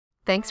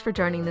Thanks for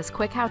joining this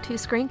quick how-to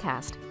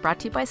screencast brought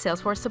to you by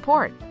Salesforce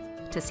Support.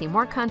 To see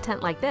more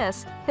content like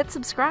this, hit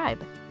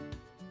subscribe.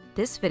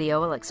 This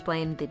video will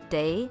explain the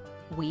day,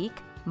 week,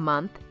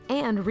 month,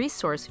 and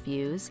resource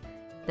views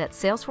that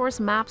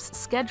Salesforce Maps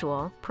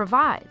Schedule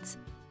provides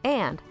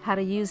and how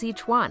to use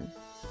each one.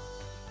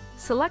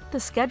 Select the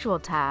Schedule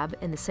tab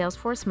in the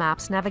Salesforce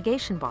Maps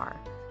navigation bar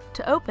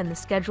to open the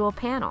Schedule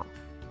panel.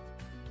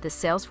 The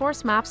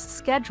Salesforce Maps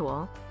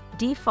Schedule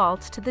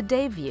defaults to the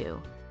Day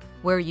view,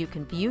 where you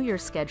can view your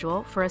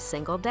schedule for a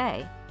single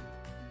day.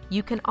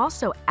 You can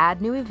also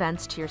add new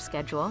events to your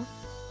schedule,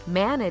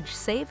 manage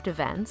saved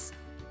events,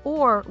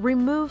 or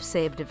remove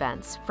saved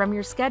events from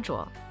your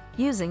schedule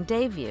using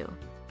Day View.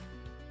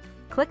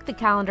 Click the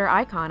calendar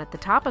icon at the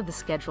top of the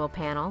Schedule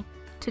panel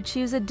to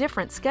choose a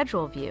different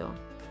schedule view.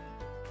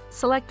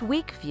 Select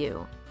Week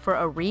View for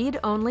a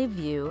read-only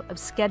view of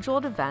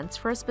scheduled events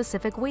for a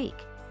specific week,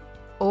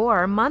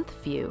 or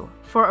Month View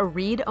for a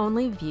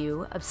read-only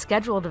view of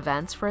scheduled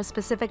events for a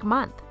specific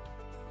month,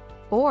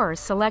 or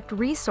select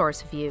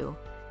Resource View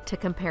to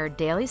compare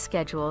daily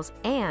schedules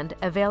and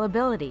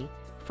availability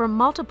for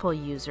multiple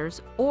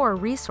users or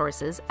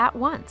resources at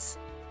once.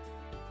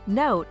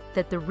 Note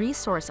that the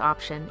Resource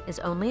option is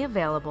only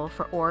available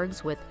for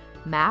orgs with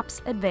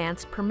Maps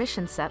Advanced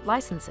Permission Set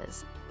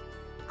licenses.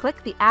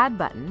 Click the Add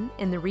button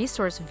in the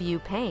Resource View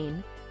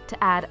pane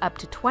to add up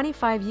to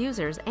 25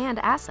 users and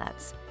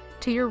assets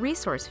to your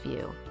resource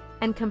view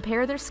and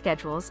compare their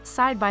schedules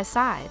side by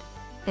side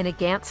in a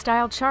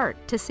Gantt-style chart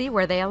to see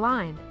where they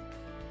align.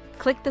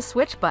 Click the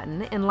Switch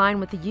button in line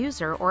with the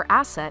user or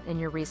asset in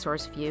your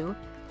resource view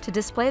to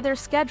display their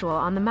schedule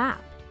on the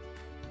map.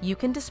 You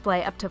can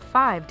display up to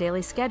 5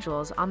 daily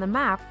schedules on the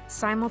map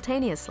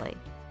simultaneously.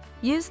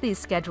 Use these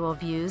schedule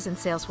views in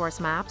Salesforce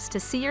Maps to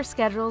see your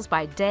schedules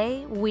by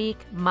day, week,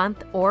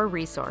 month, or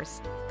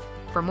resource.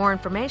 For more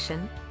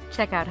information,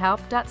 check out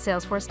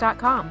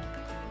help.salesforce.com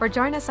or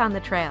join us on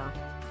the trail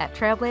at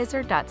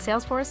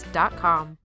trailblazer.salesforce.com.